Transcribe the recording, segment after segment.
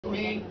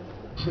three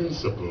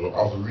principles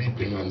of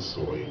reaping and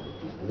sowing.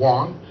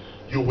 One,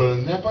 you will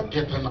never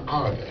get an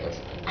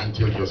harvest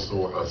until you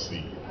sow a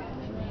seed.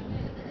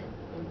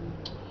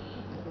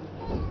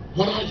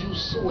 What are you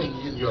sowing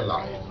in your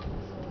life?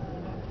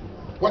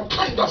 What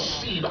kind of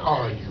seed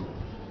are you?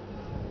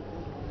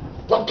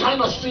 What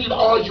kind of seed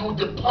are you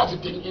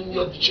depositing in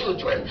your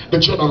children, the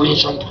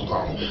generation to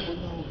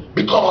come?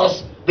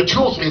 Because the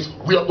truth is,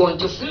 we are going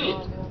to see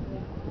it.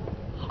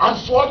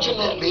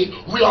 Unfortunately,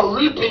 we are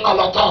reaping a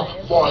lot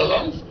of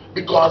violence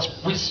because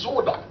we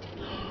sow that.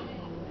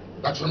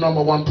 That's the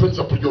number one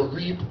principle. You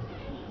reap.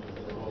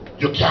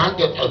 You can't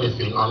get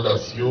anything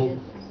unless you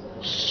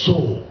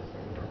sow.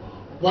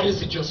 What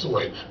is it you're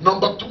sowing?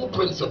 Number two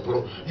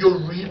principle, you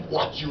reap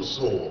what you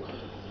sow.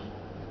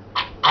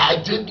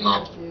 I did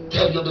not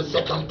tell you the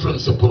second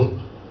principle.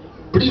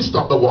 Please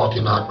stop the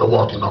walking up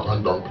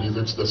and down, please.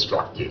 It's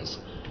distracting.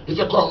 If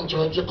you come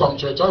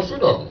church, I'll sit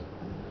down.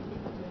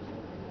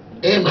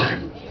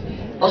 Amen.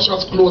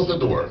 Ushers, close the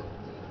door.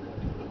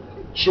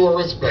 Show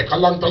respect. A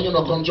long time you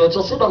not come church,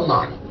 so sit down,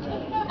 man,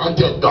 and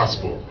take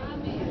gospel.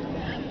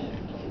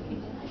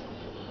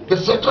 The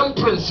second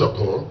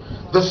principle,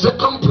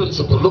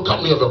 look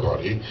at me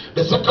everybody.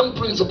 The second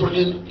principle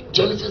in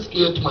Genesis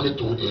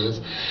 8:22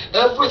 is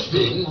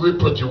everything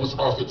reproduces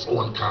of its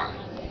own kind.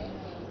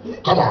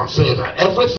 Come on, say that. Everything